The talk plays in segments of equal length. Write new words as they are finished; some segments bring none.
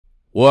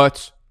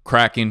What's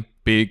cracking,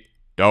 big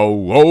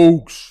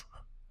dogs?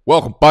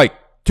 Welcome back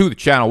to the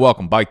channel.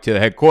 Welcome back to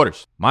the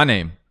headquarters. My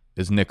name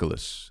is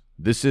Nicholas.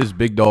 This is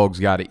Big Dogs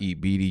Gotta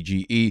Eat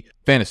BDGE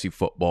Fantasy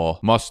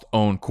Football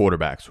Must-Own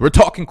Quarterbacks. We're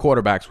talking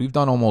quarterbacks. We've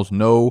done almost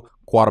no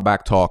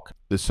quarterback talk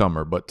this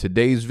summer, but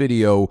today's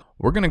video,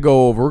 we're going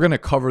to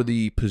cover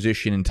the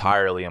position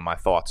entirely and my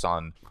thoughts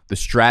on the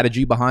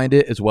strategy behind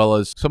it, as well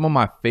as some of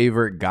my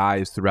favorite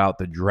guys throughout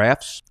the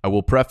drafts. I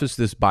will preface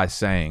this by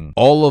saying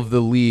all of the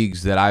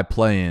leagues that I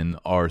play in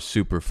are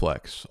super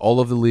flex. All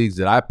of the leagues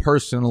that I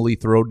personally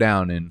throw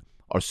down in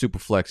are super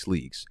flex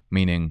leagues,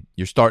 meaning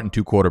you're starting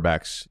two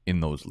quarterbacks in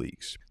those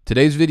leagues.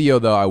 Today's video,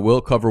 though, I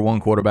will cover one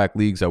quarterback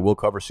leagues. I will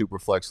cover super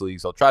flex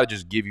leagues. I'll try to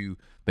just give you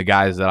the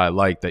guys that I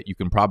like that you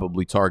can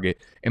probably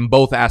target in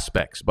both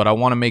aspects. But I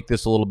want to make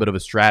this a little bit of a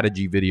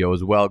strategy video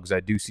as well, because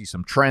I do see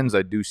some trends.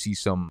 I do see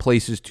some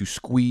places to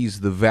squeeze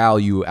the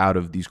value out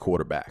of these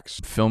quarterbacks.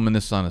 I'm filming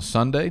this on a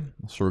Sunday,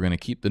 so we're going to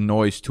keep the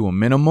noise to a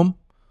minimum.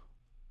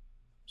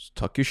 Just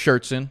tuck your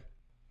shirts in.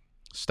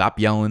 Stop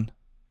yelling.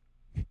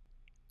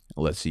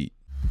 Let's eat.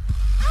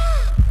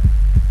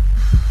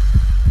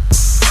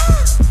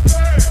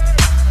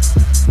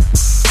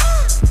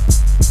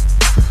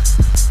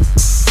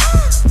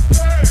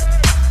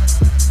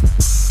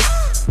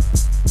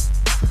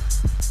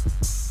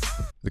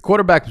 The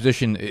quarterback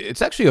position,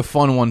 it's actually a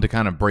fun one to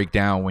kind of break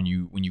down when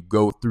you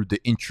go through the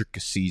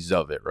intricacies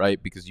of it,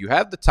 right? Because you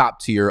have the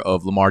top tier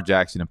of Lamar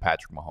Jackson and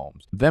Patrick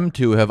Mahomes. Them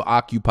two have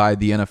occupied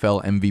the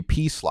NFL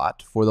MVP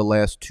slot for the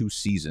last 2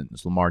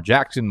 seasons. Lamar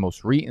Jackson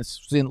most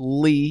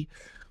recently,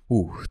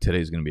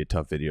 today's going to be a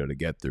tough video to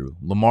get through.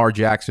 Lamar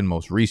Jackson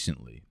most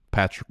recently.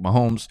 Patrick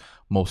Mahomes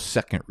most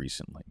second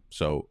recently.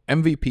 So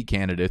MVP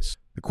candidates,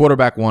 the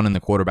quarterback 1 and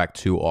the quarterback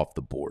 2 off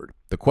the board.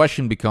 The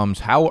question becomes,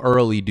 how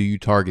early do you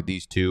target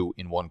these two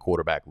in one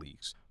quarterback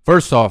leagues?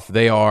 First off,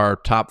 they are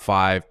top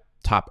 5,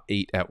 top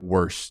 8 at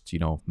worst. You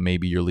know,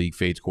 maybe your league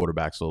fades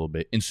quarterbacks a little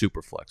bit in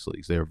super flex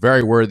leagues. They are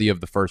very worthy of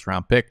the first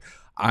round pick.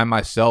 I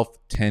myself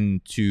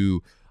tend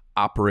to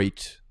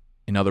operate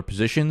in other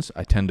positions.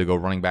 I tend to go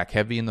running back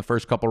heavy in the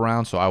first couple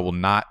rounds, so I will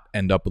not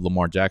end up with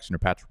Lamar Jackson or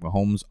Patrick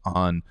Mahomes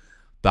on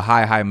the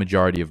high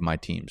majority of my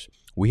teams.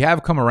 We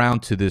have come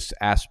around to this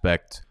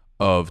aspect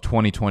of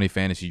 2020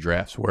 fantasy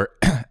drafts where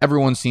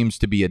everyone seems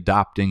to be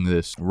adopting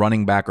this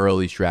running back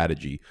early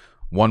strategy.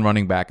 One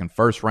running back in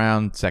first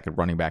round, second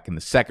running back in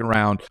the second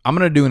round. I'm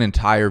going to do an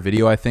entire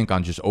video, I think,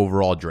 on just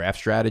overall draft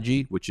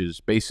strategy, which is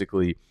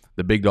basically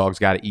the Big Dogs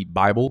Gotta Eat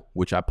Bible,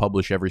 which I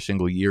publish every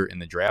single year in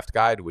the draft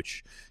guide,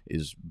 which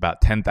is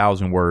about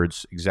 10,000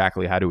 words,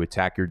 exactly how to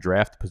attack your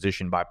draft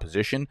position by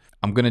position.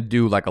 I'm going to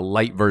do like a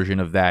light version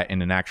of that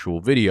in an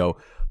actual video.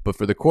 But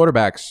for the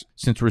quarterbacks,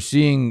 since we're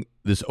seeing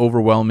this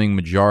overwhelming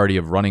majority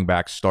of running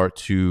backs start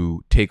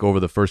to take over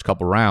the first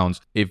couple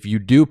rounds, if you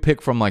do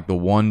pick from like the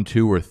 1,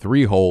 2, or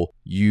 3 hole,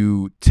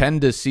 you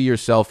tend to see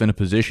yourself in a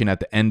position at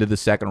the end of the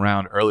second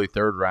round, early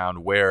third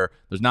round, where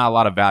there's not a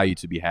lot of value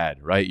to be had,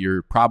 right?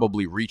 You're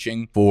probably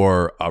reaching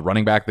for a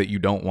running back that you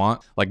don't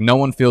want. Like, no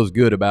one feels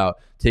good about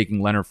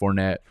taking Leonard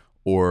Fournette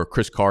or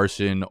Chris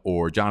Carson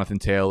or Jonathan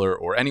Taylor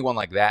or anyone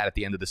like that at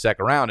the end of the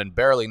second round, and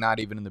barely not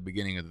even in the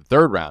beginning of the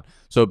third round.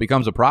 So it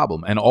becomes a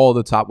problem. And all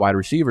the top wide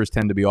receivers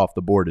tend to be off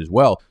the board as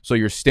well. So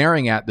you're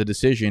staring at the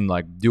decision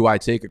like, do I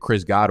take a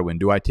Chris Godwin?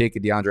 Do I take a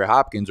DeAndre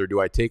Hopkins? Or do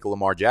I take a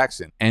Lamar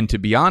Jackson? And to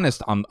be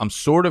honest, I'm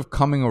sort of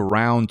coming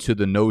around to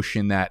the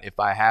notion that if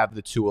I have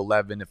the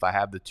 211, if I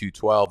have the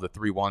 212, the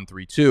 3-1,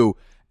 3-2,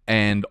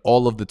 and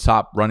all of the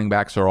top running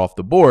backs are off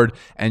the board,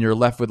 and you're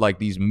left with like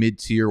these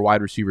mid-tier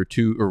wide receiver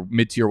 2 or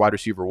mid-tier wide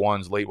receiver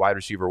 1s, late wide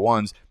receiver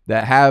 1s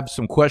that have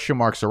some question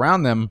marks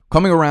around them,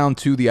 coming around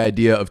to the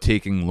idea of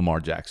taking Lamar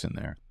Jackson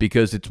there,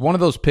 because it's one of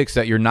those picks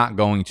that you're not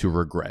going to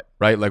regret,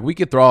 right? Like, we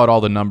could throw out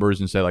all the numbers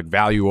and say like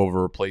value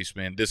over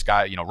replacement, this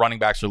guy, you know, running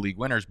backs are league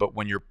winners, but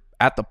when you're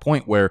at the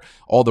point where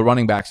all the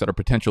running backs that are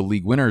potential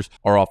league winners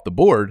are off the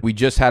board, we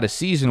just had a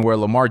season where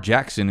Lamar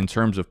Jackson, in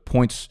terms of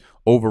points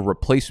over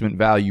replacement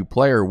value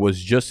player,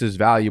 was just as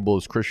valuable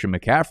as Christian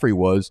McCaffrey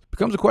was.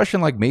 Becomes a question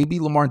like, maybe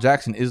Lamar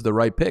Jackson is the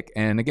right pick.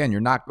 And again,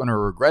 you're not going to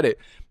regret it.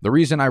 The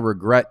reason I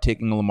regret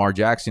taking Lamar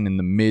Jackson in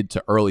the mid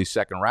to early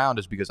second round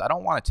is because I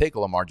don't want to take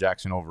a Lamar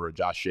Jackson over a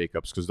Josh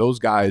Jacobs, because those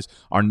guys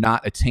are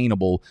not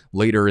attainable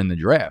later in the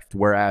draft.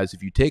 Whereas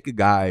if you take a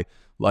guy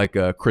like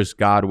a Chris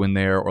Godwin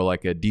there or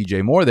like a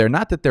DJ Moore there,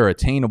 not that they're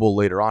attainable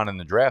later on in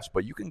the drafts,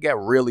 but you can get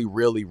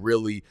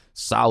really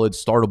solid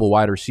startable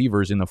wide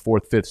receivers in the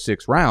 4th, 5th,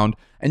 6th round.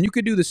 And you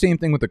could do the same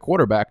thing with the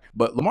quarterback,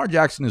 but Lamar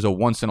Jackson is a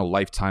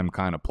once-in-a-lifetime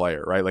kind of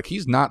player, right? Like,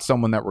 he's not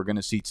someone that we're going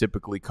to see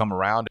typically come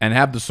around and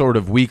have the sort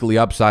of weekly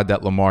upside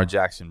that Lamar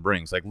Jackson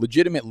brings. Like,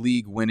 legitimate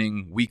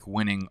league-winning,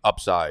 week-winning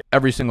upside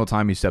every single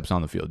time he steps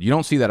on the field. You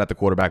don't see that at the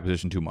quarterback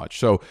position too much.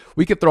 So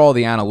we could throw all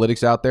the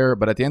analytics out there,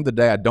 but at the end of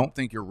the day, I don't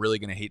think you're really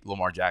going to hate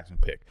Lamar Lamar Jackson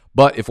pick.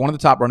 But if one of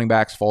the top running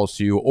backs falls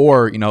to you,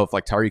 or, you know, if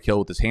like Tyreek Hill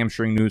with his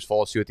hamstring news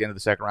falls to you at the end of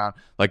the second round,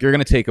 like you're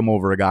going to take him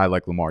over a guy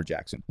like Lamar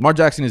Jackson. Lamar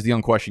Jackson is the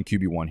unquestioned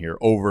QB1 here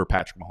over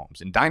Patrick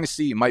Mahomes. In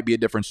Dynasty, it might be a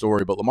different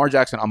story, but Lamar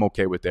Jackson, I'm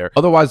okay with there.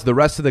 Otherwise, the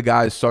rest of the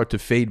guys start to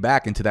fade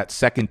back into that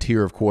second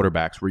tier of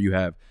quarterbacks where you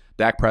have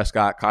Dak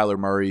Prescott, Kyler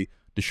Murray,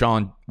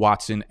 Deshaun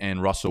Watson,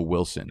 and Russell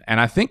Wilson. And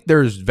I think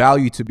there's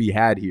value to be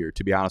had here,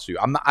 to be honest with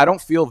you. I don't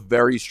feel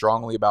very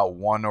strongly about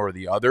one or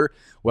the other.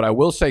 What I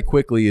will say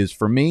quickly is,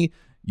 for me,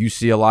 you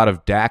see a lot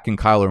of Dak and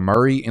Kyler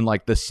Murray in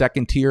like the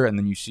second tier, and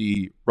then you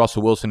see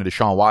Russell Wilson and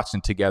Deshaun Watson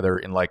together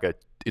in like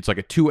it's like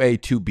a 2A,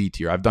 2B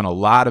tier. I've done a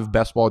lot of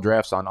best ball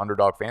drafts on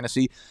Underdog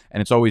Fantasy,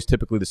 and it's always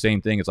typically the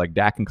same thing. It's like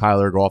Dak and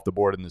Kyler go off the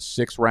board in the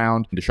 6th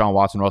round, and Deshaun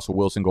Watson, Russell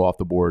Wilson go off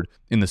the board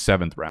in the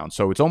 7th round.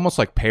 So it's almost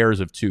like pairs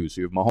of two.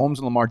 So you have Mahomes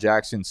and Lamar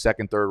Jackson,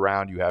 2nd, 3rd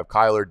round. You have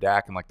Kyler,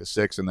 Dak in like the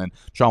 6th, and then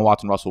Deshaun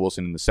Watson, Russell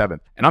Wilson in the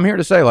 7th. And I'm here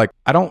to say, like,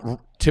 I don't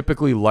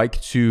typically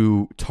like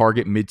to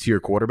target mid-tier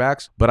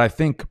quarterbacks, but I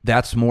think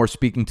that's more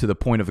speaking to the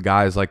point of the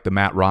guys like the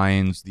Matt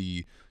Ryans,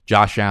 the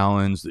Josh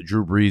Allens, the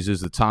Drew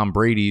Breeses, the Tom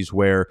Bradys,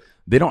 where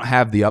they don't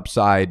have the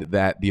upside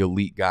that the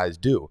elite guys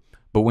do.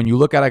 But when you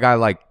look at a guy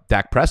like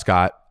Dak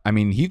Prescott, I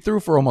mean, he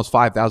threw for almost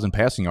 5,000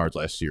 passing yards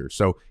last year.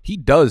 So he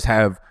does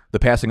have the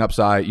passing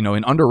upside, you know,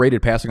 an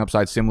underrated passing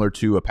upside similar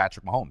to a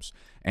Patrick Mahomes.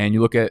 And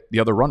you look at the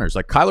other runners,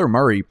 like Kyler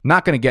Murray,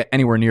 not going to get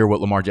anywhere near what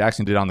Lamar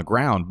Jackson did on the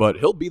ground, but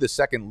he'll be the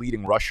second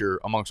leading rusher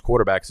amongst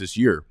quarterbacks this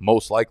year,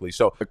 most likely.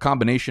 So a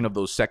combination of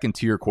those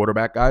second-tier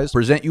quarterback guys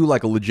present you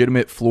like a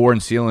legitimate floor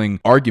and ceiling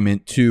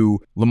argument to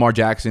Lamar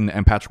Jackson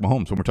and Patrick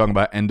Mahomes when we're talking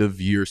about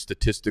end-of-year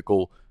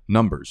statistical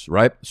numbers,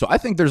 right? So I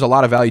think there's a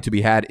lot of value to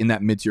be had in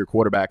that mid-tier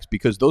quarterbacks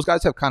because those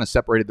guys have kind of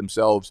separated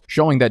themselves,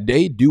 showing that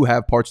they do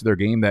have parts of their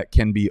game that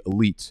can be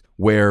elite,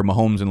 where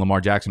Mahomes and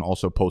Lamar Jackson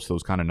also post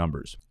those kind of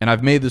numbers. And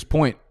I've made this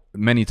point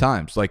many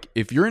times. Like,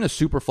 if you're in a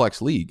super flex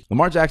league,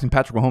 Lamar Jackson,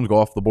 Patrick Mahomes go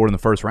off the board in the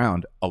 1st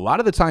round. A lot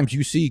of the times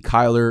you see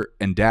Kyler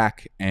and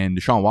Dak and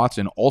Deshaun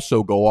Watson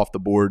also go off the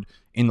board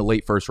in the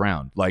late 1st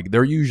round. Like,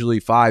 they're usually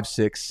 5,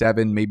 6,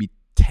 7, maybe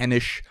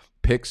 10-ish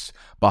picks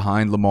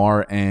behind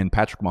Lamar and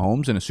Patrick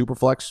Mahomes in a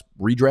superflex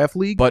redraft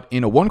league. But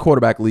in a one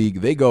quarterback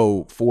league, they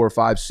go 4,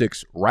 5,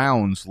 6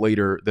 rounds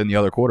later than the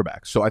other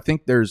quarterbacks. So I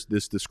think there's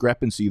this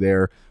discrepancy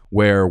there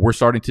where we're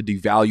starting to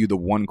devalue the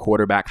one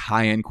quarterback,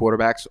 high-end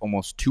quarterbacks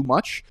almost too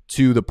much,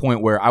 to the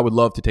point where I would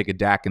love to take a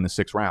Dak in the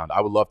 6th round.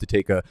 I would love to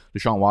take a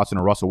Deshaun Watson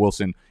or Russell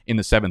Wilson in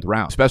the 7th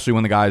round, especially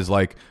when the guys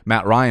like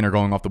Matt Ryan are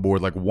going off the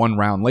board like 1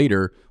 round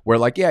later, where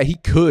like, yeah, he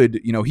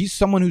could, you know, he's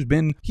someone he's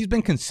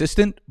been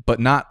consistent, but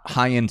not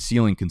high-end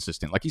ceiling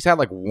consistent. Like, he's had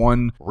like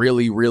one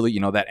really,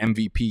 you know, that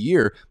MVP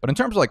year. But in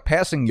terms of like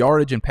passing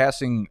yardage and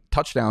passing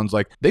touchdowns,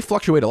 like, they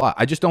fluctuate a lot.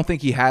 I just don't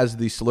think he has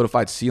the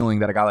solidified ceiling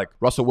that a guy like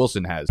Russell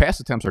Wilson has. Pass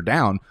attempts are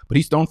down, but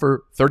he's thrown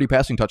for 30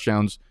 passing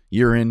touchdowns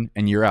year in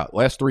and year out.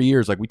 Last 3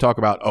 years, like, we talk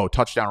about, oh,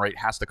 touchdown rate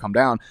has to come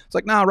down. It's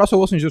like, nah, Russell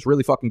Wilson's just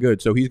really fucking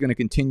good. So he's going to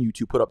continue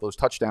to put up those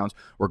touchdowns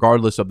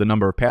regardless of the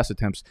number of pass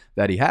attempts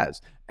that he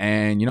has.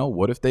 And, you know,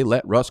 what if they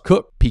let Russ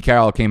cook? Pete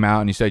Carroll came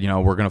out and he said, you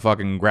know, we're going to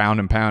fucking ground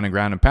and pound and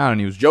ground and pound.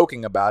 And he was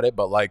joking about it,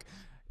 but like,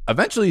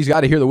 eventually he's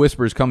got to hear the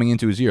whispers coming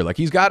into his ear. Like,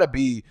 he's got to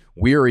be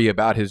weary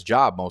about his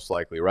job, most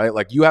likely, right?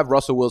 Like, you have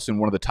Russell Wilson,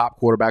 one of the top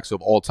quarterbacks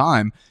of all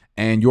time,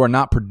 and you are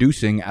not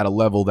producing at a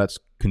level that's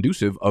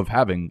conducive of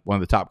having one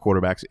of the top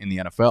quarterbacks in the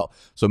NFL.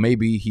 So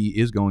maybe he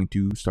is going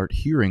to start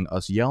hearing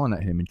us yelling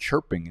at him and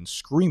chirping and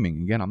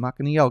screaming. Again, I'm not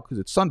going to yell because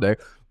it's Sunday,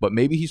 but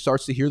maybe he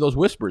starts to hear those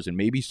whispers and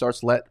maybe he starts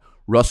to let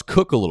Russ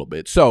cook a little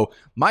bit. So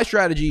my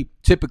strategy,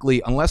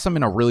 typically, unless I'm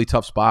in a really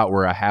tough spot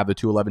where I have the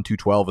 211,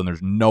 212 and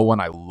there's no one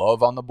I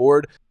love on the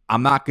board,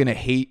 I'm not going to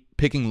hate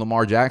picking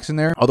Lamar Jackson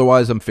there.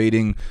 Otherwise, I'm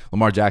fading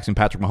Lamar Jackson,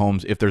 Patrick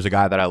Mahomes if there's a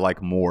guy that I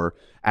like more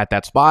at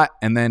that spot.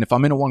 And then if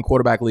I'm in a one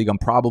quarterback league, I'm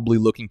probably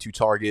looking to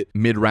target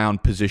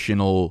mid-round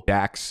positional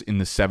Daks in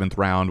the 7th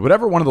round.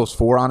 Whatever one of those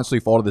 4, honestly,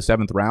 fall to the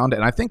 7th round.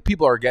 And I think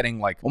people are getting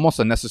like almost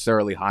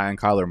unnecessarily high on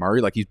Kyler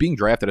Murray. Like, he's being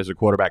drafted as a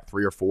quarterback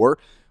 3 or 4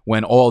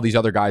 when all these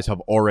other guys have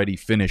already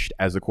finished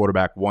as the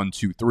quarterback 1,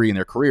 2, 3 in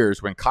their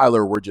careers, when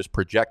Kyler, we're just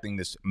projecting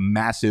this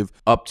massive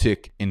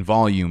uptick in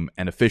volume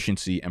and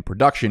efficiency and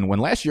production, when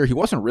last year he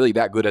wasn't really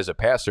that good as a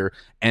passer,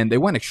 and they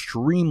went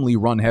extremely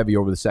run heavy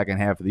over the second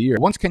half of the year.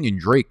 Once Kenyon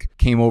Drake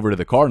came over to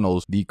the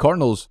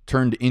Cardinals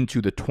turned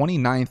into the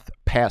 29th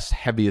pass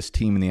heaviest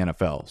team in the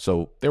NFL.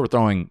 So they were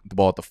throwing the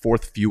ball at the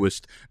 4th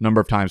fewest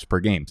number of times per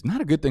game. It's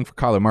not a good thing for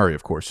Kyler Murray,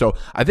 of course. So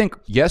I think,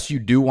 yes, you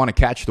do want to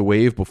catch the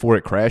wave before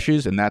it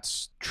crashes, and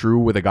that's true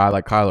with a guy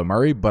like Kyler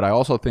Murray, but I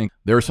also think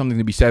there is something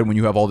to be said when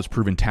you have all this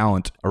proven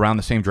talent around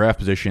the same draft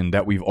position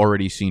that we've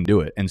already seen do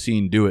it, and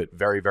seen do it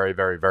very,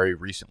 very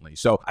recently.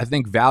 So I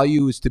think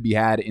value is to be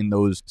had in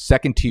those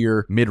second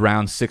tier,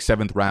 mid-round, 6th,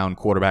 7th round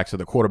quarterbacks of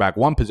the quarterback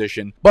 1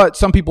 position, but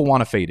some people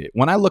want to fade it.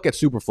 When I look at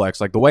Superflex,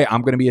 like the way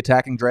I'm going to be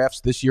attacking drafts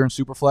this year in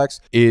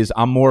Superflex is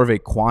I'm more of a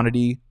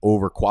quantity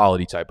over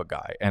quality type of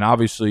guy. And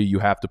obviously you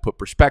have to put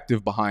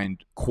perspective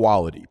behind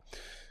quality.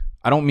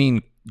 I don't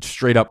mean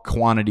straight up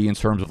quantity in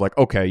terms of like,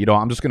 okay,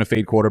 I'm just going to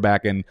fade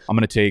quarterback and I'm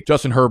going to take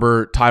Justin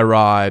Herbert,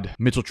 Tyrod,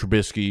 Mitchell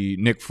Trubisky,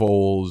 Nick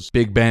Foles,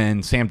 Big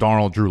Ben, Sam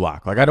Darnold, Drew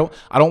Lock. Like I don't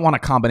want a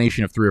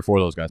combination of 3 or 4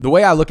 of those guys. The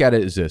way I look at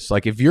it is this: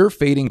 like if you're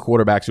fading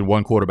quarterbacks in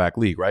one quarterback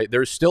league, right?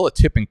 There's still a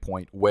tipping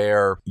point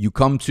where you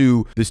come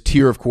to this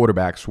tier of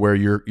quarterbacks where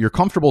you're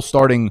comfortable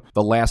starting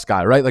the last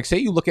guy, right? Like say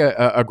you look at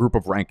a group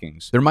of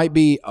rankings, there might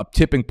be a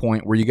tipping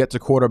point where you get to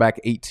quarterback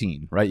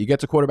 18, right? You get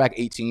to quarterback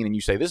 18 and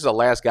you say, this is the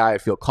last guy I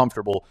feel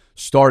comfortable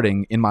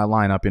starting in my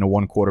lineup in a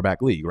one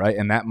quarterback league, right?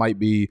 And that might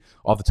be,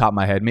 off the top of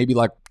my head, maybe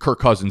like Kirk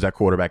Cousins at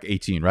quarterback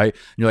 18, right?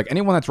 And you're like,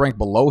 anyone that's ranked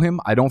below him,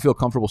 I don't feel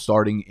comfortable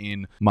starting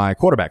in my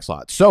quarterback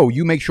slot. So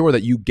you make sure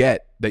that you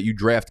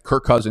draft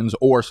Kirk Cousins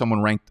or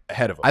someone ranked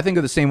ahead of him. I think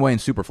of the same way in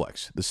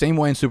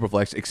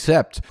Superflex,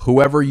 except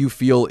whoever you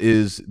feel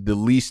is the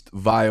least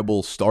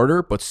viable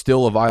starter, but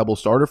still a viable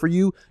starter for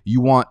you,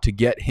 you want to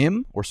get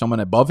him or someone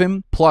above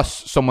him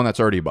plus someone that's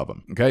already above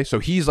him, okay? So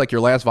he's like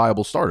your last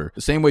viable starter.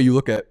 The same way you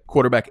look at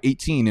quarterback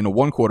 18 in a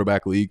one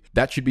quarterback league,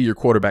 that should be your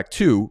quarterback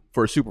 2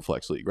 for a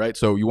Superflex league, right?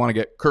 So you want to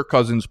get Kirk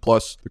Cousins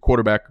plus the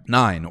quarterback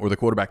 9 or the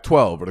quarterback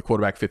 12 or the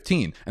quarterback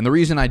 15. And the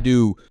reason I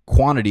do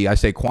quantity, I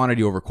say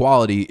quantity over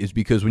quality, is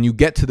because when you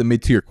get to the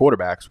mid-tier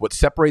quarterbacks, what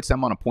separates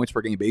them on a points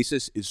per game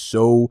basis is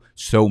so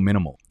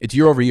minimal. It's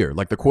year over year.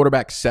 Like the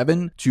quarterback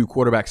 7 to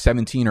quarterback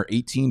 17 or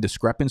 18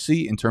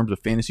 discrepancy in terms of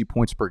fantasy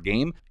points per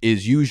game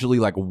is usually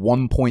like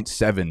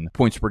 1.7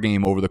 points per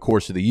game over the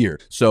course of the year.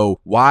 So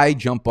why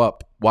jump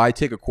up? Why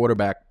take a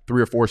quarterback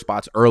 3 or 4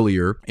 spots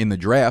earlier in the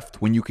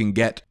draft when you can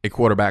get a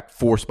quarterback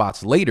 4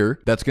 spots later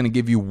that's going to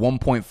give you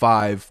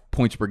 1.5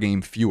 points per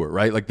game fewer,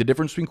 right? Like the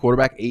difference between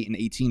quarterback 8 and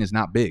 18 is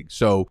not big.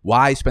 So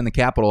why spend the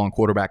capital on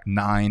quarterback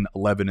 9,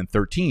 11, and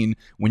 13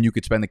 when you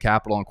could spend the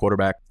capital on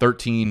quarterback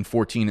 13,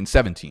 14, and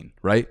 17,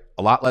 right?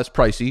 A lot less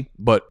pricey,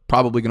 but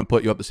probably going to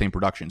put you up the same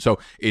production. So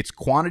it's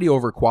quantity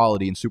over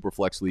quality in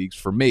Superflex leagues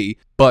for me,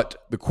 but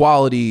the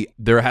quality,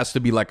 there has to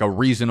be like a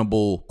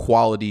reasonable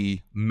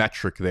quality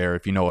metric there,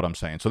 if you know what I'm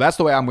saying. So that's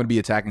the way I'm going to be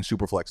attacking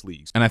Superflex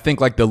leagues. And I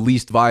think like the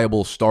least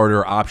viable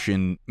starter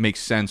option makes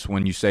sense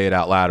when you say it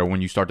out loud or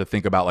when you start to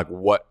think about like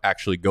what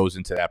actually goes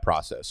into that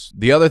process.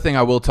 The other thing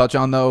I will touch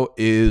on though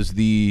is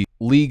the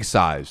league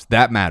size.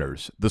 That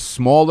matters. The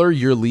smaller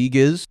your league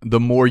is,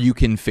 the more you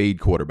can fade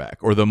quarterback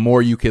or the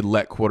more you could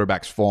let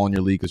quarterbacks fall in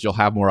your league because you'll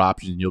have more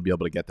options and you'll be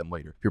able to get them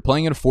later. If you're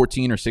playing in a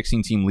 14 or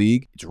 16 team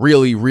league, it's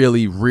really,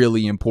 really,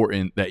 really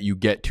important that you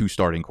get 2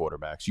 starting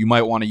quarterbacks. You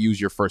might want to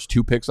use your first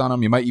 2 picks on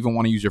them. You might even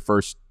want to use your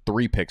first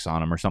 3 picks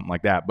on them or something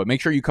like that. But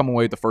make sure you come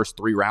away with the first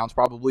 3 rounds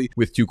probably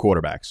with 2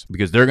 quarterbacks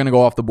because they're going to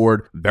go off the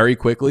board very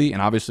quickly.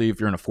 And obviously if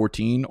you're in a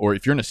 14 or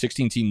if you're in a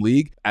 16 team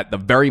league, at the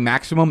very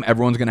maximum,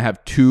 everyone's going to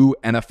have 2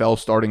 NFL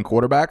starting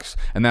quarterbacks.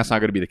 And that's not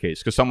going to be the case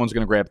because someone's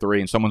going to grab 3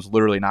 and someone's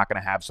literally not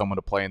going to have someone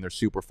to play in their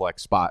super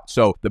flex spot.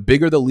 So the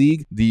bigger the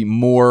league, the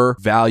more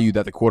value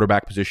that the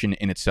quarterback position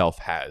in itself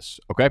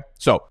has. Okay.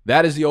 So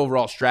that is the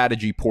overall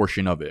strategy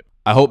portion of it.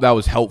 I hope that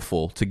was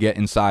helpful to get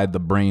inside the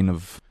brain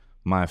of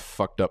my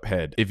fucked up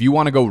head. If you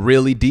want to go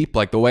really deep,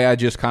 like the way I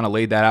just kind of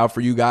laid that out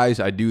for you guys,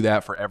 I do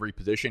that for every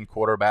position: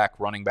 quarterback,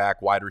 running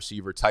back, wide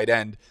receiver, tight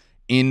end,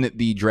 in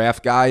the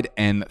draft guide.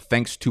 And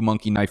thanks to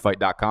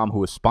monkeyknifefight.com,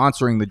 who is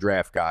sponsoring the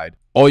draft guide.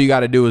 All you got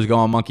to do is go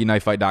on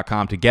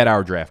monkeyknifefight.com to get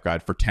our draft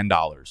guide for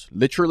 $10.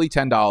 Literally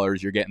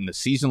 $10. You're getting the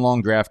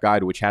season-long draft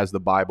guide, which has the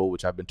Bible,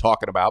 which I've been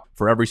talking about,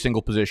 for every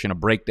single position, a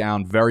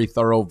breakdown, very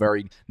thorough,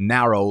 very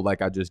narrow,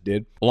 like I just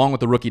did, along with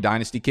the Rookie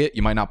Dynasty Kit.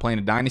 You might not play in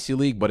a Dynasty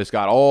League, but it's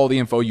got all the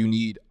info you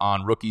need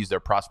on rookies, their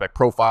prospect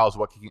profiles,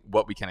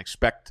 what we can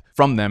expect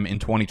from them in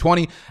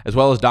 2020, as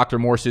well as Dr.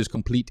 Morse's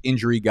complete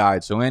injury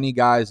guide. So any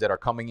guys that are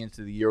coming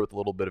into the year with a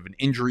little bit of an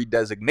injury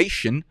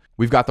designation,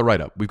 we've got the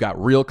write-up. We've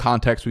got real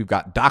context. We've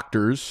got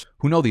doctors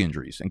who know the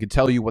injuries and can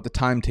tell you what the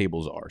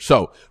timetables are.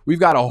 So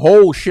we've got a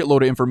whole shitload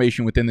of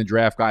information within the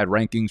draft guide: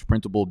 rankings,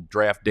 printable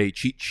draft day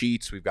cheat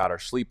sheets. We've got our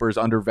sleepers,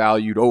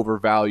 undervalued,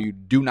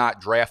 overvalued, do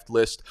not draft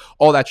list,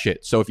 all that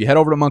shit. So if you head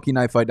over to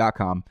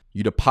monkeyknifefight.com,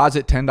 you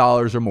deposit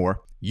 $10 or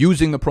more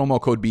using the promo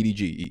code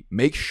BDGE.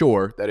 Make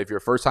sure that if you're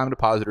a first-time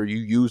depositor, you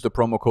use the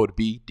promo code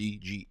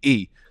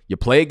BDGE. You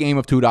play a game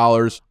of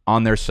 $2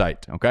 on their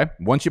site, okay?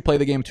 Once you play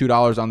the game of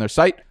 $2 on their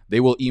site, they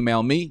will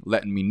email me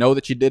letting me know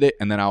that you did it,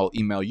 and then I'll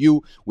email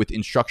you with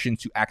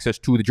instructions to access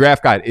to the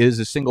draft guide. It is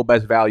the single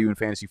best value in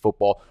fantasy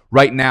football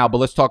right now, but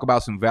let's talk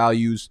about some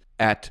values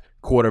at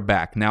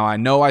quarterback. Now, I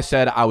know I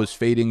said I was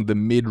fading the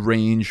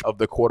mid-range of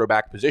the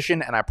quarterback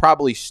position, and I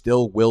probably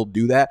still will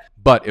do that.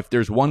 But if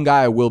there's one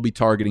guy I will be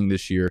targeting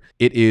this year,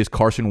 it is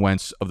Carson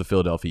Wentz of the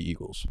Philadelphia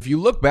Eagles. If you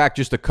look back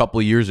just a couple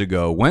of years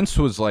ago, Wentz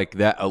was like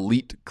that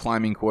elite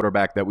climbing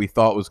quarterback that we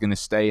thought was going to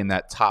stay in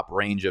that top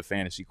range of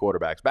fantasy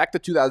quarterbacks. Back to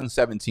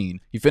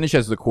 2017, he finished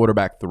as the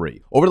quarterback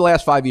 3. Over the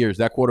last 5 years,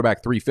 that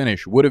quarterback 3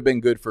 finish would have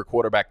been good for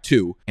quarterback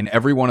 2 in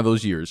every one of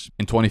those years.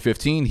 In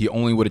 2015, he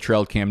only would have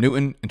trailed Cam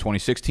Newton. In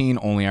 2016,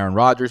 only Aaron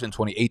Rodgers. In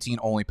 2018,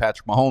 only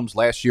Patrick Mahomes.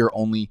 Last year,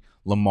 only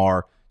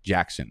Lamar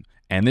Jackson.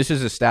 And this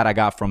is a stat I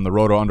got from the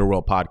Roto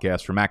Underworld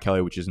podcast from Matt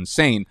Kelly, which is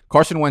insane.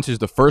 Carson Wentz is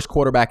the first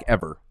quarterback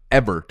ever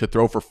ever to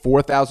throw for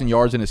 4,000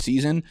 yards in a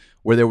season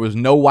where there was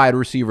no wide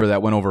receiver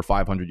that went over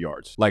 500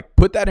 yards. Like,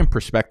 put that in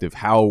perspective,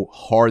 how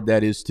hard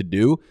that is to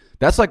do.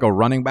 That's like a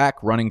running back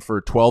running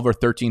for 12 or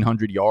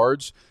 1,300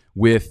 yards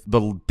with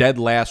the dead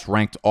last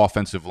ranked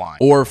offensive line.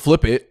 Or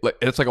flip it,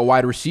 it's like a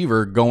wide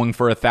receiver going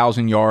for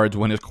 1,000 yards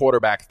when his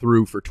quarterback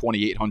threw for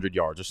 2,800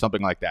 yards or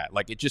something like that.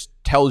 Like, it just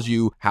tells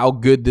you how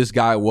good this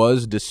guy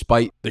was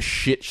despite the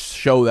shit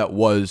show that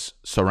was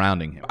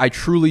surrounding him. I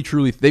truly,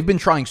 they've been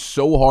trying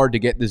so hard to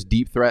get this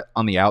deep threat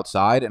on the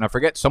outside, and I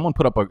forget, someone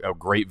put up a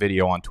great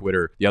video on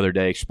Twitter the other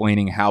day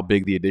explaining how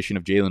big the addition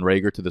of Jalen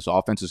Reagor to this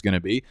offense is going to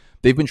be.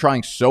 They've been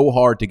trying so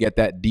hard to get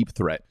that deep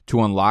threat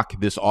to unlock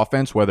this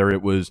offense, whether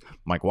it was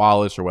Mike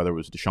Wallace or whether it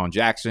was Deshaun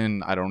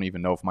Jackson. I don't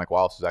even know if Mike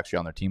Wallace is actually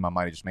on their team. I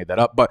might have just made that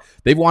up. But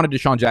they've wanted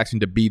Deshaun Jackson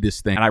to be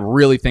this thing. And I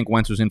really think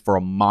Wentz was in for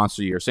a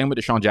monster year. Same with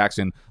Deshaun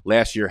Jackson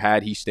last year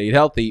had he stayed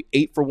healthy.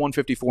 8 for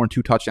 154 and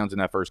 2 touchdowns in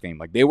that first game.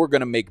 Like, they were going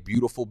to make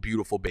beautiful,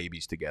 beautiful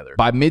babies together.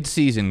 By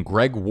midseason,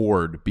 Greg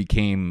Ward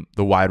became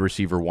the wide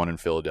receiver 1 in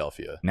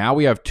Philadelphia. Now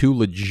we have 2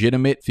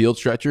 legitimate field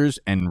stretchers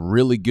and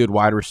really good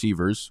wide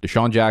receivers,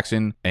 Deshaun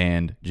Jackson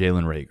and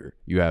Jalen Reagor.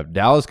 You have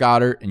Dallas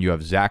Goedert and you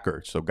have Zach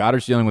Ertz. So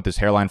Goddard's dealing with this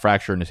hairline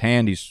fracture in his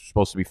hand. He's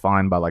supposed to be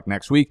fine by like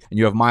next week. And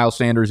you have Miles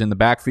Sanders in the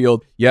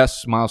backfield.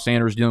 Yes, Miles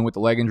Sanders dealing with the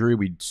leg injury.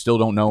 We still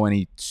don't know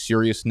any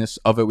seriousness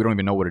of it. We don't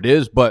even know what it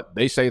is, but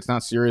they say it's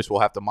not serious.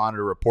 We'll have to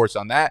monitor reports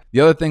on that.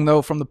 The other thing,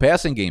 though, from the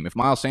passing game, if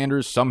Miles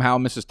Sanders somehow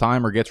misses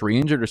time or gets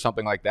re-injured or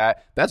something like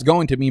that, that's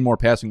going to mean more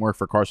passing work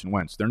for Carson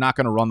Wentz. They're not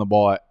going to run the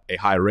ball at a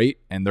high rate,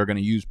 and they're going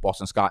to use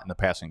Boston Scott in the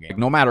passing game. Like,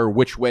 no matter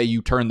which way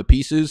you turn the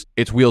pieces,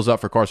 it's wheels up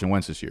for Carson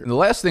Wentz this year. And the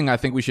last thing I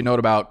think we should note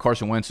about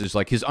Carson Wentz is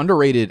like his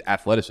underrated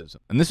athleticism.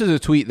 And this is a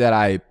tweet that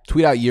I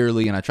tweet out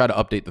yearly, and I try to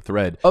update the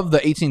thread. Of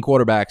the 18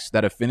 quarterbacks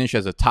that have finished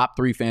as a top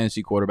 3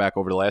 fantasy quarterback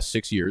over the last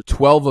 6 years,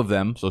 12 of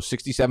them, so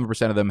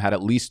 67% of them, had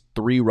at least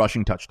 3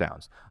 rushing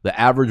touchdowns. The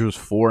average was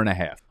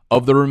 4.5.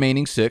 Of the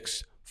remaining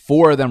 6,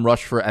 4 of them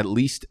rushed for at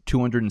least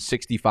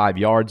 265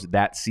 yards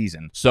that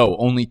season. So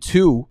only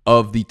 2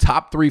 of the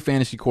top 3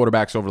 fantasy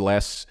quarterbacks over the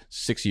last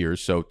 6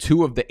 years, so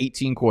 2 of the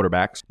 18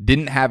 quarterbacks,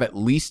 didn't have at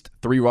least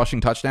 3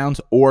 rushing touchdowns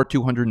or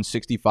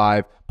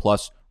 265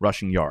 plus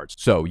rushing yards.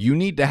 So you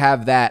need to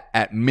have that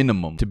at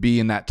minimum to be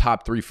in that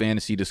top 3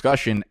 fantasy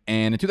discussion.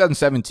 And in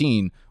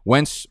 2017,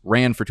 Wentz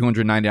ran for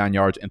 299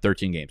 yards in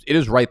 13 games. It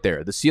is right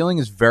there. The ceiling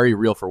is very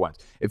real for Wentz.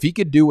 If he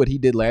could do what he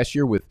did last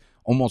year with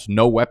almost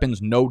no weapons,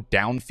 no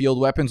downfield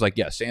weapons. Like,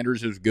 yeah,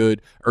 Sanders is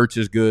good, Ertz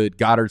is good,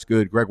 Goddard's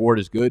good, Greg Ward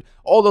is good.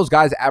 All those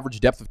guys' average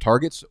depth of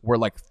targets were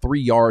like 3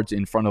 yards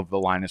in front of the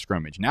line of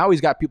scrimmage. Now he's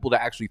got people to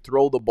actually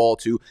throw the ball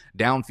to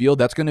downfield.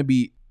 That's going to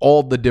be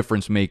all the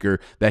difference maker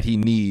that he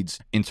needs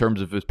in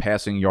terms of his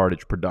passing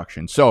yardage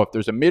production. So if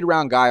there's a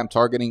mid-round guy I'm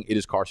targeting, it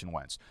is Carson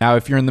Wentz. Now,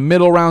 if you're in the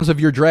middle rounds of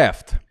your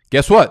draft,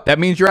 guess what? That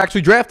means you're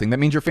actually drafting. That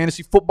means your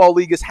fantasy football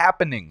league is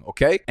happening,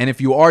 okay? And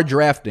if you are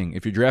drafting,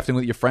 if you're drafting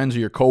with your friends or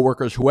your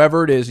coworkers,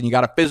 whoever it is, and you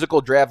got a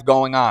physical draft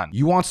going on,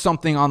 you want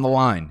something on the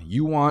line.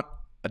 You want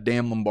a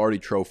damn Lombardi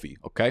trophy,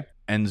 okay?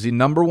 And the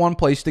number one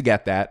place to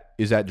get that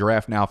is at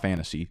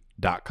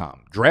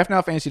draftnowfantasy.com.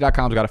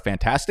 Draftnowfantasy.com's got a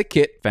fantastic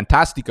kit,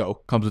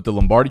 Fantastico. Comes with the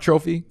Lombardi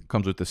trophy,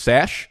 comes with the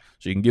sash,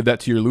 so you can give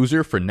that to your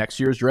loser for next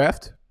year's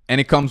draft.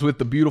 And it comes with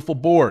the beautiful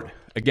board.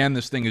 Again,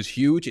 this thing is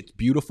huge. It's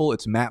beautiful.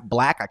 It's matte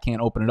black. I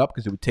can't open it up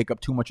because it would take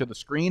up too much of the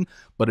screen,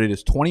 but it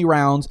is 20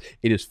 rounds.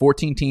 It is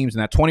 14 teams,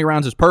 and that 20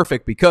 rounds is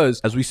perfect because,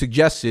 as we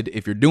suggested,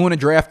 if you're doing a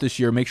draft this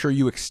year, make sure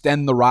you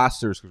extend the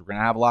rosters because we're going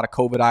to have a lot of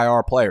COVID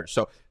IR players.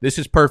 So this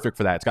is perfect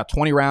for that. It's got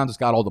 20 rounds. It's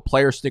got all the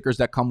player stickers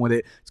that come with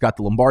it. It's got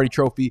the Lombardi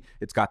trophy.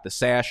 It's got the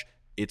sash.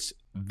 It's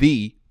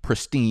the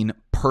pristine,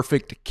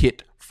 perfect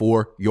kit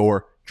for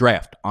your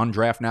draft on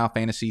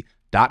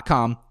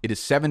draftnowfantasy.com. It is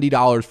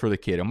 $70 for the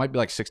kit. It might be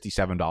like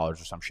 $67 or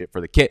some shit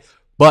for the kit.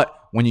 But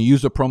when you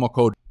use the promo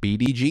code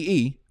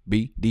BDGE,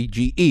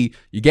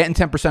 you're getting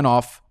 10%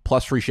 off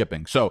plus free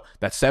shipping. So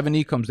that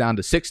 70 comes down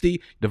to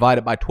 60,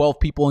 divided by 12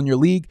 people in your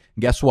league.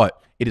 And guess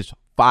what? It is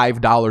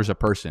 $5 a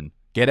person.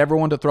 Get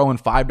everyone to throw in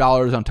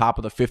 $5 on top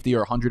of the $50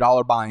 or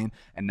 $100 buy-in,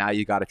 and now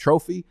you got a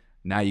trophy.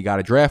 Now you got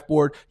a draft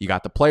board, you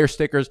got the player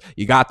stickers,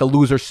 you got the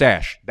loser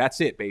sash.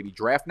 That's it, baby.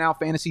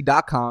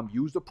 DraftNowFantasy.com.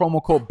 Use the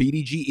promo code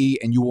BDGE,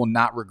 and you will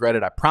not regret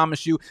it. I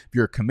promise you. If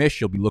you're a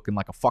commish, you'll be looking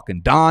like a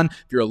fucking Don.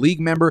 If you're a league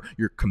member,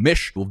 you're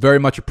commish. We'll very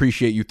much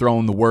appreciate you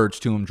throwing the words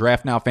to him.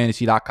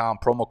 DraftNowFantasy.com,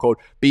 promo code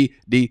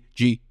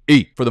BDGE.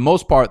 For the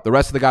most part, the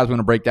rest of the guys we're going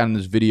to break down in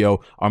this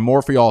video are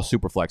more for y'all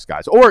super flex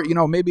guys. Or,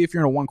 maybe if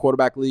you're in a 1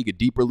 quarterback league, a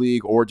deeper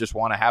league, or just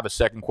want to have a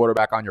second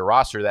quarterback on your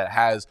roster that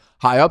has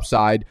high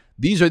upside,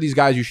 these are these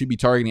guys you should be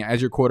targeting as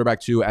your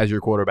quarterback 2, as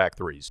your quarterback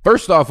 3s.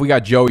 First off, we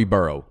got Joey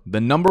Burrow,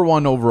 the number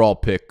 1 overall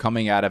pick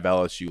coming out of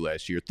LSU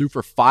last year. Threw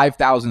for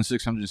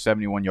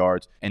 5,671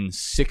 yards and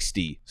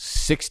 60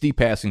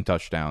 passing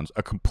touchdowns,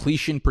 a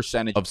completion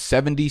percentage of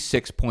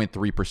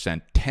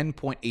 76.3%,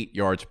 10.8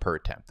 yards per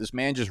attempt. This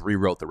man just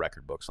rewrote the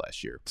record books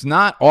last year. It's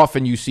not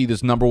often you see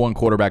this number 1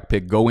 quarterback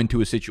pick go into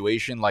a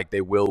situation like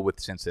they will with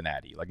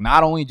Cincinnati. Like,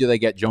 not only do they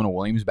get Jonah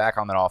Williams back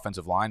on that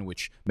offensive line,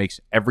 which makes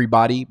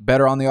everybody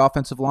better on the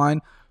offensive line,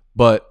 line.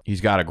 But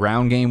he's got a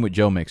ground game with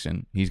Joe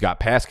Mixon. He's got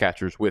pass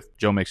catchers with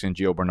Joe Mixon,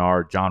 Gio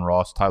Bernard, John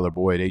Ross, Tyler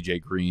Boyd, A.J.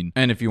 Green.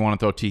 And if you want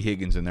to throw T.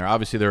 Higgins in there,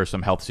 obviously there are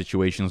some health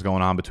situations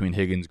going on between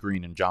Higgins,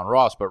 Green, and John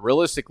Ross. But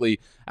realistically,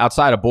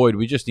 outside of Boyd,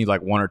 we just need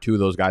like one or two of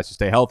those guys to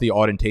stay healthy.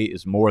 Auden Tate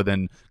is more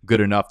than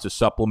good enough to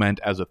supplement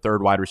as a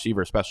third wide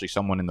receiver, especially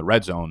someone in the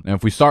red zone. And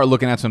if we start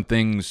looking at some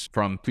things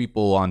from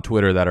people on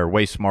Twitter that are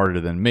way smarter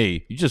than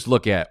me, you just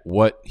look at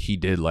what he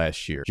did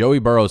last year. Joey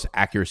Burrow's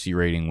accuracy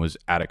rating was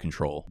out of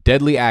control.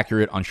 Deadly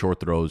accurate on short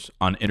throws,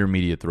 on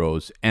intermediate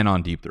throws, and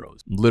on deep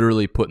throws.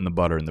 Literally putting the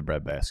butter in the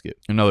breadbasket.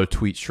 Another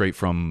tweet straight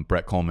from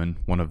Brett Coleman,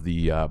 one of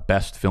the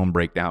best film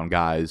breakdown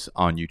guys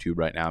on YouTube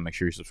right now. Make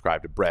sure you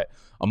subscribe to Brett.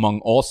 Among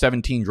all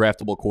 17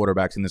 draftable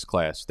quarterbacks in this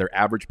class, their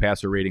average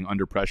passer rating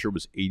under pressure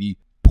was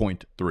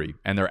 80.3,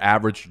 and their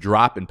average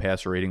drop in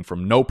passer rating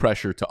from no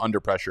pressure to under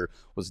pressure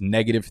was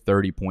negative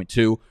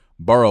 30.2.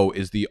 Burrow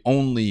is the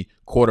only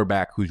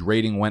quarterback whose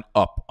rating went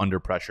up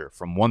under pressure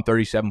from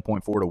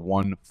 137.4 to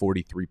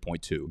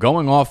 143.2.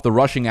 Going off the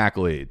rushing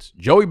accolades,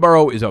 Joey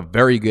Burrow is a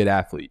very good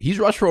athlete. He's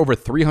rushed for over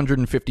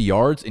 350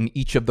 yards in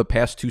each of the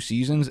past 2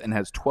 seasons and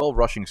has 12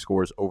 rushing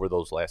scores over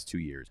those last 2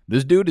 years.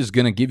 This dude is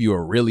going to give you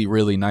a really,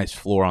 really nice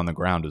floor on the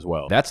ground as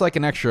well. That's like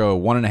an extra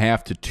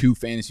 1.5 to 2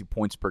 fantasy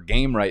points per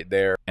game right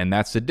there, and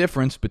that's the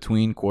difference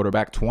between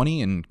quarterback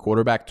 20 and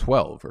quarterback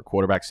 12, or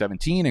quarterback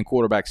 17 and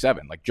quarterback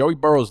 7. Like, Joey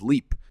Burrow's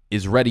leap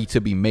is ready to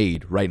be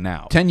made right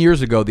now. 10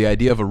 years ago, the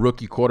idea of a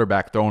rookie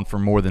quarterback throwing for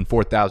more than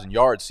 4,000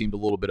 yards seemed a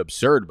little bit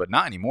absurd, but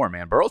not anymore,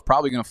 man. Burrow's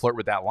probably going to flirt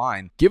with that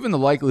line. Given the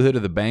likelihood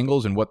of the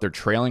Bengals and what their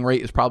trailing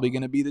rate is probably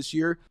going to be this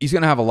year, he's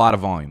going to have a lot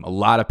of volume, a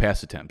lot of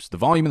pass attempts. The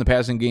volume in the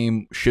passing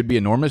game should be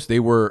enormous. They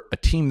were a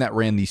team that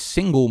ran the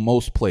single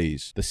most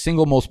plays in the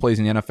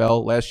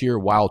NFL last year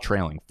while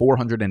trailing,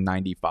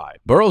 495.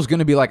 Burrow's going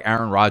to be like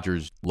Aaron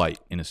Rodgers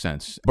light in a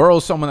sense.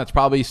 Burrow's someone that's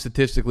probably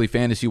statistically,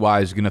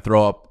 fantasy-wise, going to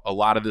throw up a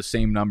lot of the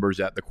same numbers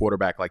at the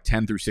quarterback like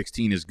 10 through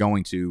 16 is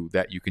going to,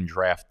 that you can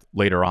draft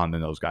later on than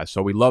those guys.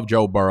 So we love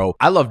Joe Burrow.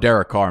 I love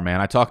Derek Carr,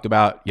 man. I talked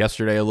about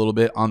yesterday a little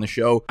bit on the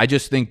show. I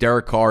just think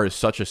Derek Carr is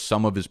such a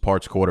sum of his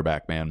parts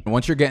quarterback, man.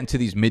 Once you're getting to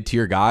these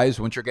mid-tier guys,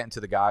 once you're getting to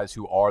the guys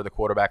who are the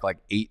quarterback like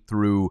 8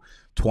 through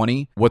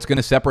 20, what's going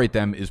to separate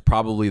them is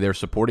probably their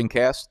supporting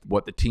cast,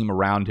 what the team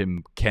around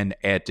him can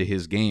add to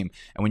his game.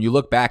 And when you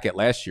look back at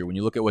last year, when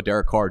you look at what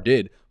Derek Carr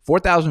did,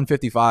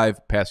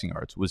 4,055 passing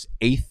yards was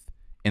 8th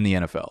in the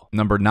NFL.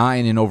 Number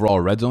 9 in overall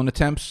red zone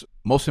attempts.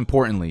 Most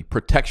importantly,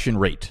 protection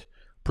rate.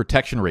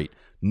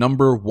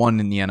 Number 1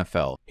 in the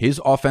NFL. His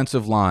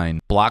offensive line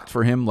blocked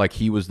for him like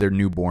he was their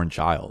newborn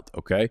child,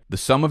 okay? The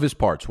sum of his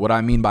parts. What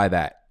I mean by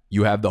that,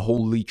 you have the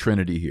holy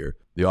trinity here.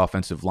 The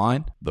offensive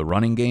line, the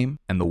running game,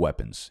 and the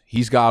weapons.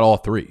 He's got all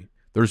 3.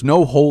 There's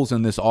no holes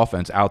in this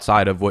offense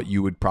outside of what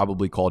you would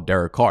probably call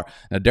Derek Carr.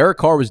 Now, Derek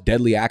Carr was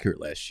deadly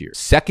accurate last year.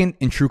 2nd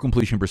in true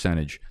completion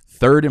percentage.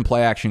 3rd in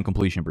play action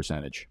completion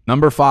percentage.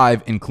 Number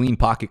 5 in clean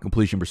pocket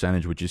completion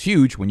percentage, which is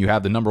huge when you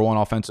have the number 1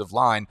 offensive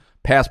line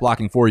pass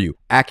blocking for you.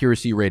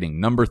 Accuracy rating,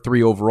 number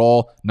 3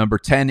 overall, number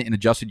 10 in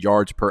adjusted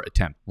yards per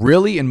attempt.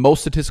 Really, in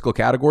most statistical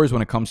categories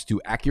when it comes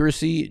to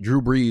accuracy,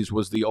 Drew Brees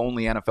was the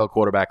only NFL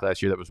quarterback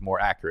last year that was more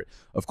accurate.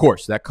 Of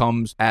course, that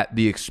comes at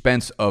the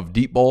expense of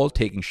deep balls,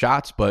 taking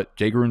shots, but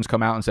Jay Gruden's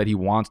come out and said he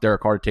wants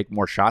Derek Carr to take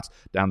more shots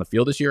down the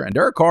field this year, and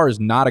Derek Carr is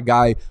not a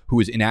guy who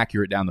is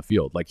inaccurate down the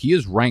field. Like, he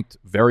is ranked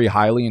very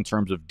highly in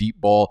terms of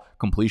deep ball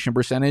completion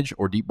percentage,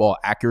 or deep ball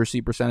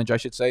accuracy percentage, I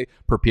should say,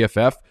 per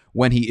PFF,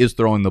 when he is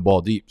throwing the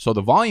ball deep. So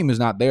the volume is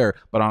not there,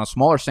 but on a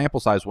smaller sample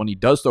size, when he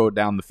does throw it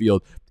down the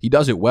field, he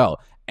does it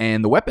well.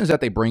 And the weapons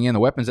that they bring in, the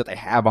weapons that they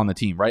have on the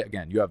team, right?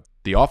 Again, you have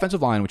the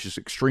offensive line, which is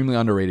extremely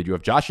underrated. You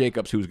have Josh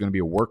Jacobs, who's going to be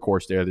a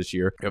workhorse there this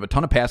year. You have a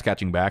ton of pass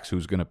catching backs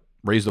who's going to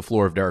raise the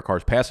floor of Derek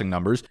Carr's passing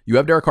numbers. You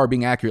have Derek Carr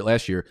being accurate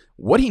last year.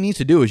 What he needs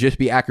to do is just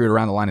be accurate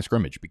around the line of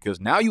scrimmage,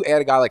 because now you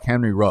add a guy like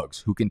Henry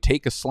Ruggs who can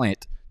take a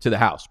slant to the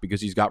house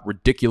because he's got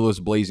ridiculous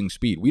blazing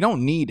speed. We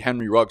don't need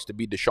Henry Ruggs to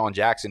be Deshaun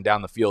Jackson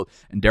down the field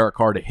and Derek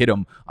Carr to hit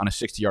him on a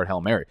 60-yard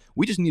Hail Mary.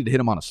 We just need to hit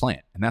him on a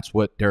slant, and that's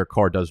what Derek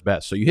Carr does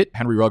best. So you hit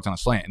Henry Ruggs on a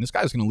slant, and this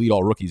guy's going to lead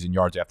all rookies in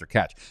yards after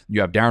catch. You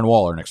have Darren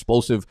Waller, an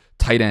explosive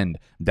tight end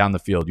down the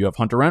field. You have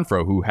Hunter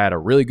Renfrow, who had a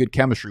really good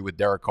chemistry with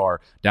Derek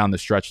Carr down the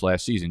stretch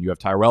last season. You have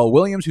Tyrell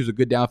Williams, who's a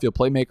good downfield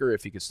playmaker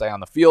if he could stay on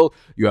the field.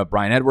 You have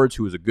Bryan Edwards,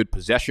 who is a good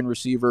possession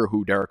receiver,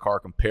 who Derek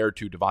Carr compared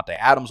to Devontae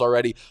Adams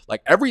already.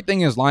 Like,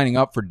 everything is lining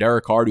up for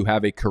Derek Carr to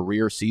have a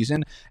career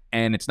season,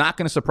 and it's not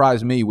going to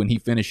surprise me when he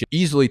finishes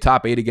easily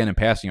top 8 again in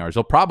passing yards.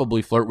 He'll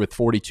probably flirt with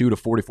 42 to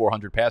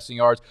 4,400 passing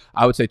yards.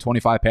 I would say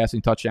 25 passing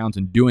touchdowns,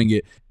 and doing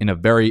it in a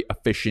very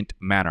efficient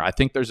manner. I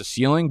think there's a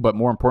ceiling, but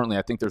more importantly,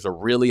 I think there's a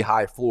really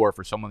high floor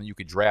for someone that you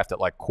could draft at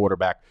like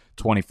quarterback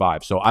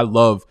 25. So I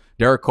love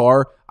Derek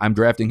Carr. I'm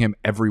drafting him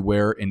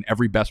everywhere in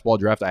every best ball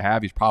draft I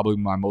have. He's probably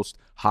my most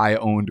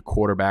high-owned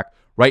quarterback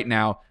right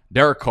now.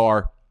 Derek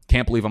Carr.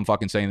 Can't believe I'm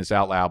fucking saying this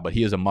out loud, but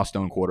he is a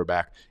must-own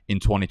quarterback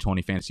in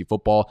 2020 fantasy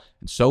football.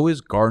 And so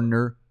is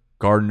Gardner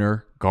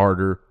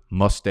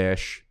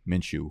Mustache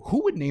Minshew.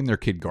 Who would name their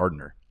kid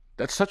Gardner?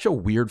 That's such a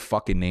weird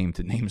fucking name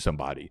to name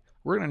somebody.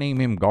 We're going to name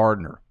him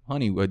Gardner.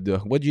 Honey,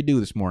 what'd you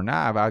do this morning?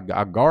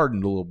 I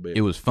gardened a little bit.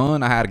 It was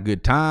fun. I had a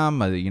good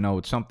time.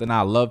 It's something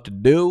I love to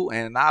do,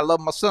 and I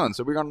love my son,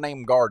 so we're going to name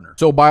him Gardner.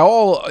 So by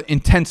all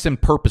intents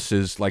and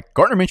purposes, like,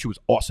 Gardner Minshew was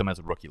awesome as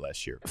a rookie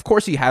last year. Of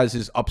course, he has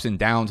his ups and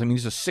downs. I mean,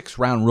 he's a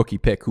 6th-round rookie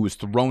pick who was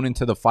thrown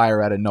into the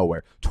fire out of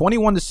nowhere.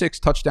 21-6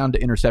 touchdown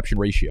to interception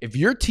ratio. If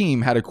your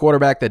team had a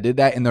quarterback that did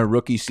that in their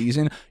rookie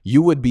season,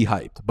 you would be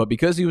hyped. But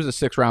because he was a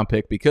 6th-round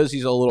pick, because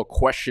he's a little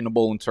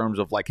questionable in terms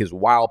of like his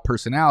wild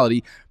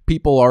personality,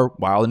 people are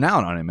wilding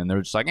out on him, and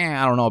they're just like,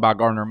 I don't know about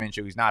Gardner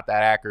Minshew. He's not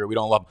that accurate. We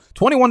don't love him.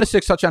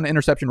 21-6 touchdown to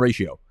interception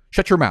ratio.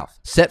 Shut your mouth.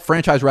 Set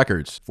franchise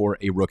records for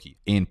a rookie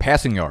in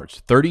passing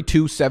yards,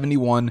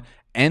 32-71,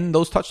 and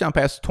those touchdown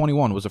passes,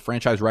 21, was a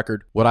franchise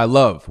record. What I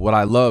love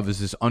is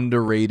this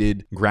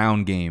underrated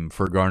ground game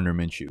for Gardner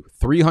Minshew.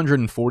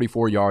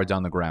 344 yards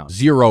on the ground,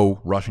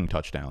 0 rushing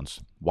touchdowns.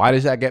 Why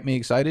does that get me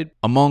excited?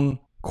 Among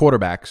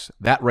quarterbacks,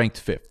 that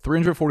ranked 5th.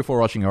 344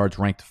 rushing yards,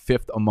 ranked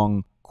 5th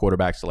among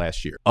quarterbacks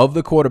last year. Of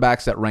the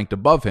quarterbacks that ranked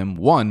above him,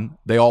 1,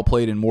 they all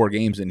played in more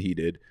games than he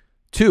did.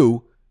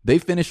 2, they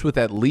finished with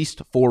at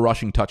least 4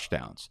 rushing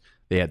touchdowns.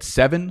 They had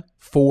 7,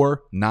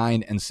 4,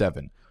 9, and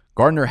 7.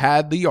 Gardner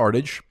had the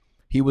yardage.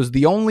 He was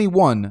the only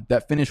one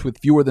that finished with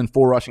fewer than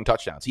 4 rushing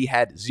touchdowns. He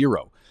had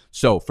 0.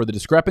 So for the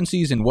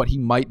discrepancies in what he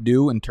might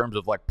do in terms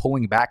of like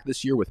pulling back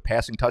this year with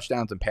passing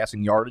touchdowns and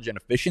passing yardage and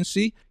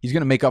efficiency, he's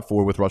going to make up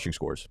for it with rushing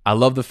scores. I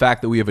love the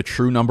fact that we have a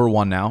true number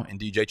 1 now in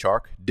DJ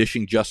Chark,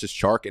 dishing Justice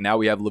Chark, and now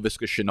we have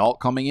Laviska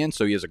Shenault coming in,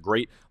 so he has a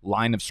great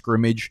line of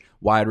scrimmage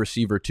wide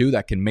receiver too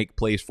that can make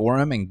plays for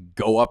him and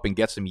go up and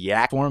get some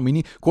yak for him.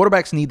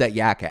 Quarterbacks need that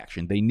yak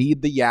action. They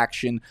need the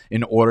action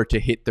in order to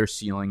hit their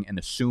ceiling and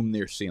assume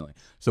their ceiling.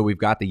 So we've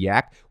got the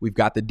yak, we've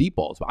got the deep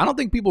balls. But I don't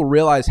think people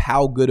realize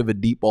how good of a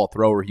deep ball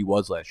thrower he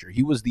was last year.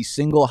 He was the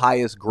single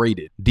highest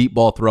graded deep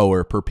ball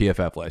thrower per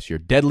PFF last year.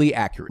 Deadly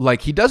accurate.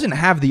 Like, he doesn't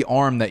have the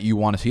arm that you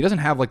want to see. He doesn't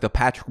have like the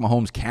Patrick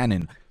Mahomes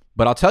cannon.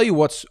 But I'll tell you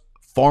what's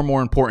far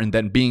more important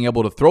than being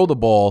able to throw the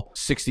ball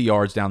 60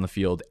 yards down the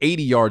field,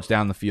 80 yards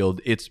down the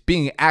field. It's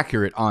being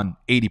accurate on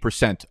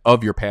 80%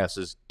 of your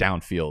passes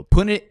downfield.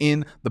 Put it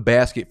in the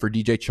basket for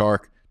DJ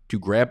Chark to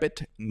grab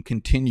it and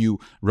continue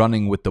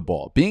running with the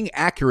ball. Being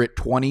accurate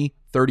 20,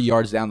 30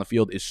 yards down the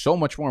field is so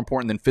much more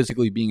important than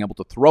physically being able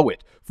to throw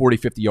it 40,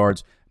 50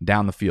 yards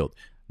down the field.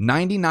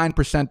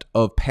 99%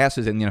 of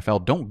passes in the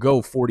NFL don't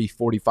go 40,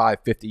 45,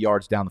 50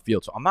 yards down the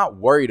field. So I'm not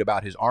worried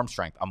about his arm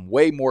strength. I'm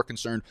way more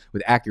concerned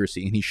with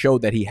accuracy, and he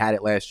showed that he had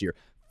it last year.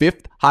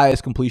 5th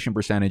highest completion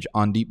percentage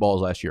on deep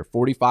balls last year,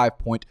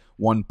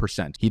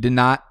 45.1%. He did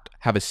not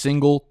have a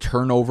single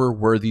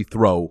turnover-worthy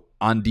throw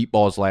on deep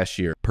balls last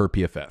year per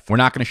PFF. We're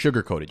not going to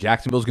sugarcoat it.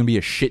 Jacksonville's going to be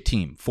a shit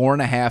team.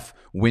 4.5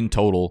 win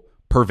total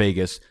per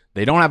Vegas.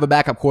 They don't have a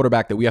backup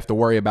quarterback that we have to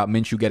worry about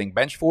Minshew getting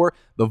benched for.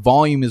 The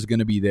volume is going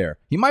to be there.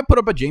 He might put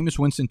up a Jameis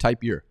Winston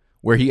type year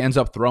where he ends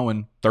up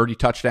throwing 30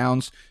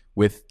 touchdowns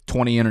with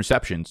 20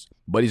 interceptions,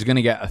 but he's going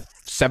to get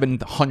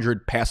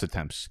 700 pass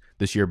attempts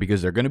this year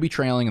because they're going to be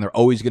trailing and they're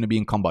always going to be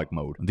in comeback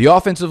mode. The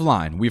offensive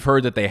line, we've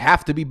heard that they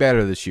have to be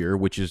better this year,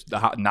 which is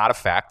not a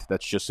fact.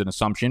 That's just an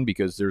assumption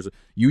because there's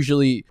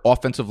usually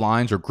offensive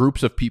lines or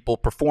groups of people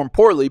perform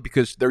poorly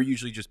because they're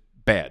usually just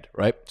bad,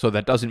 right? So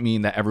that doesn't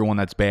mean that everyone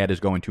that's bad is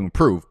going to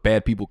improve.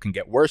 Bad people can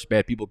get worse.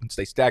 Bad people can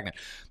stay stagnant.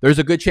 There's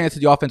a good chance that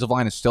the offensive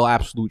line is still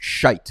absolute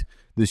shite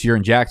this year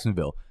in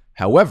Jacksonville.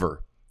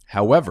 However,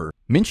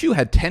 Minshew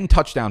had 10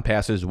 touchdown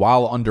passes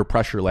while under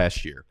pressure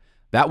last year.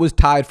 That was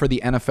tied for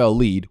the NFL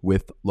lead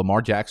with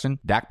Lamar Jackson,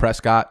 Dak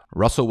Prescott,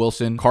 Russell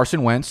Wilson,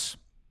 Carson Wentz,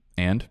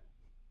 and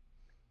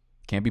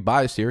can't be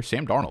biased here,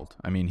 Sam Darnold.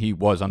 I mean, he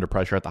was under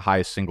pressure at the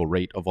highest single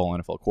rate of all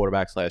NFL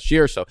quarterbacks last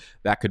year, so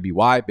that could be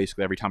why.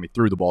 Basically, every time he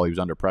threw the ball, he was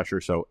under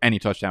pressure, so any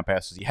touchdown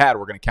passes he had,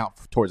 we're going to count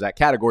towards that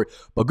category,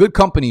 but good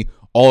company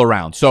all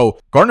around. So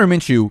Gardner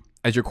Minshew,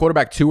 as your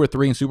quarterback 2 or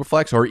 3 in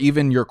Superflex, or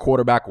even your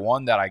quarterback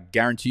 1 that I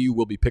guarantee you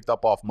will be picked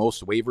up off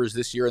most waivers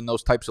this year in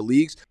those types of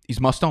leagues, he's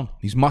must own.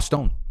 He's must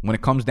own. When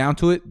it comes down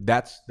to it,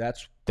 that's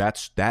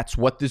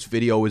what this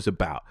video is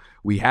about.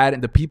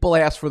 The people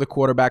asked for the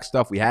quarterback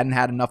stuff. We hadn't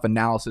had enough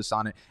analysis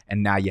on it,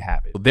 and now you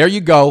have it. So there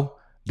you go.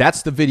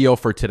 That's the video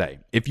for today.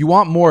 If you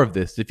want more of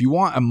this, if you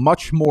want a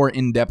much more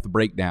in-depth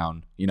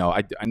breakdown,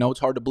 I know it's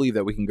hard to believe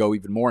that we can go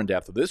even more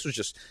in-depth, but this was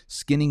just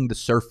skinning the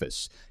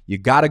surface. You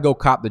got to go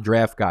cop the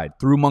draft guide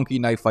through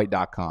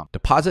monkeyknifefight.com.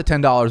 Deposit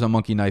 $10 on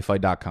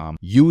monkeyknifefight.com.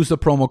 Use the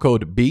promo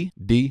code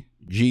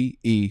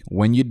BDGE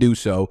when you do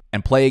so,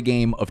 and play a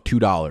game of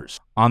 $2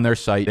 on their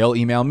site. They'll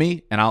email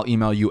me, and I'll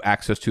email you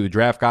access to the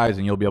draft guides,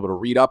 and you'll be able to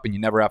read up, and you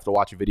never have to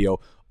watch a video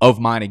of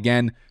mine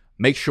again.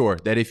 Make sure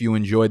that if you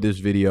enjoyed this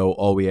video,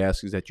 all we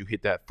ask is that you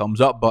hit that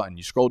thumbs up button.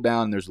 You scroll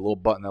down, and there's a little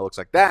button that looks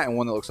like that and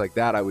one that looks like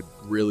that. I would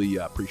really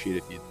appreciate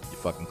it if you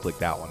fucking click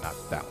that one, not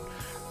that one.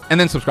 And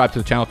then subscribe to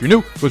the channel if you're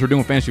new, because we're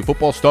doing fantasy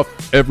football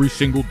stuff every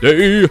single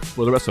day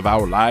for the rest of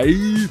our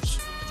lives.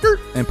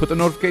 and put the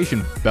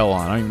notification bell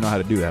on. I don't even know how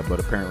to do that, but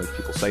apparently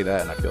people say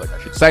that, and I feel like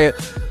I should say it.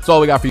 That's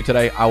all we got for you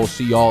today. I will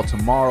see y'all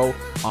tomorrow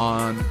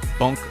on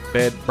Bunk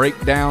Bed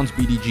Breakdowns,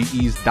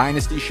 BDGE's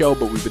Dynasty Show,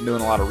 but we've been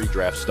doing a lot of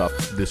redraft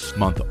stuff this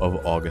month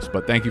of August.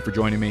 But thank you for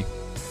joining me.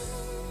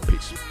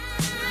 Peace.